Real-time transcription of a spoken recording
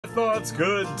thoughts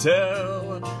could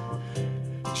tell.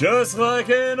 Just like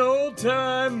an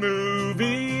old-time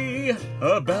movie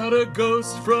about a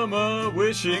ghost from a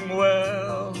wishing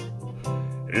well.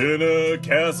 In a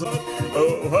castle,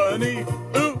 oh honey,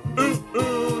 ooh, ooh,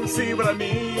 ooh, see what I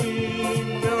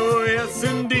mean? Oh yes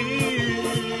indeed.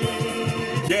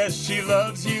 Yes, she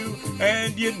loves you,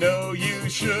 and you know you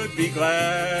should be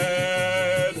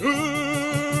glad.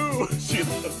 Ooh, she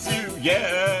loves you,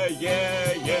 yeah,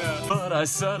 yeah, yeah. But I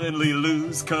suddenly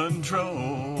lose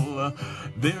control.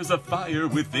 There's a fire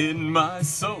within my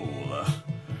soul.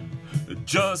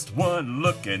 Just one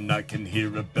look and I can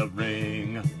hear a bell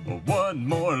ring. One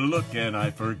more look and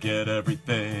I forget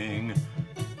everything.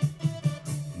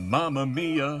 Mamma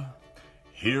mia,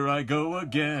 here I go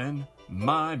again.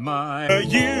 My,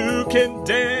 you can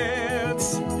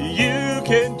dance, you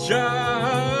can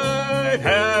jive,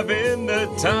 having the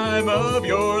time of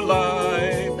your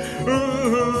life.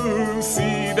 Ooh,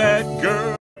 see that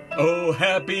girl. Oh,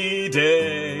 happy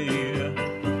day.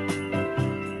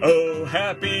 Oh,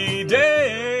 happy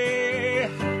day.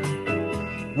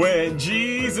 When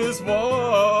Jesus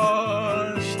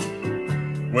washed.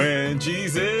 When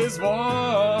Jesus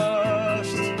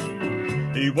washed.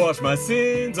 He washed my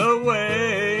sins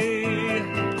away.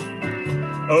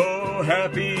 Oh,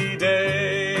 happy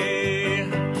day.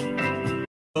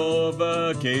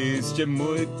 Nova que este é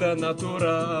muito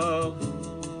natural.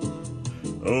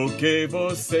 O que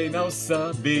você não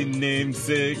sabe nem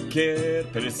sequer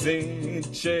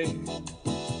presente.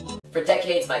 For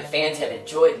decades, my fans have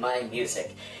enjoyed my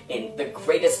music in the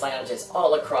greatest lounges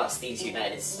all across these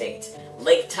United States.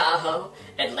 Lake Tahoe,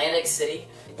 Atlantic City,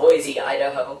 Boise,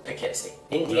 Idaho, Poughkeepsie,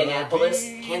 Indianapolis,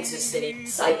 Kansas City,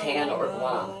 Saipan, or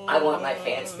Guam. I want my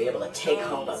fans to be able to take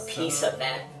home a piece of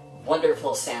that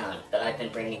wonderful sound that I've been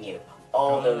bringing you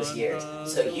all those years,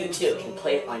 so you too can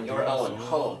play it on your own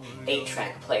home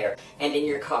 8-track player and in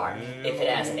your car if it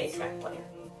has an 8-track player.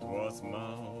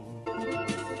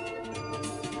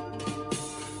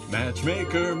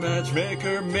 Matchmaker,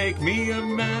 matchmaker, make me a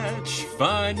match.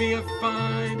 Find me a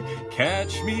find,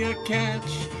 catch me a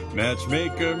catch.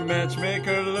 Matchmaker,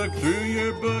 matchmaker, look through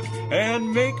your book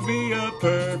and make me a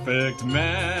perfect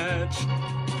match.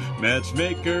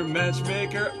 Matchmaker,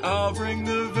 matchmaker, I'll bring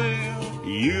the veil,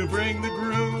 you bring the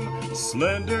groom,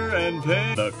 slender and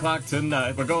pale. The clock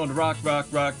tonight, we're going to rock, rock,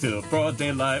 rock till broad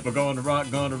daylight. We're going to rock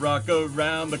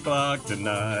around the clock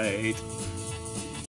tonight.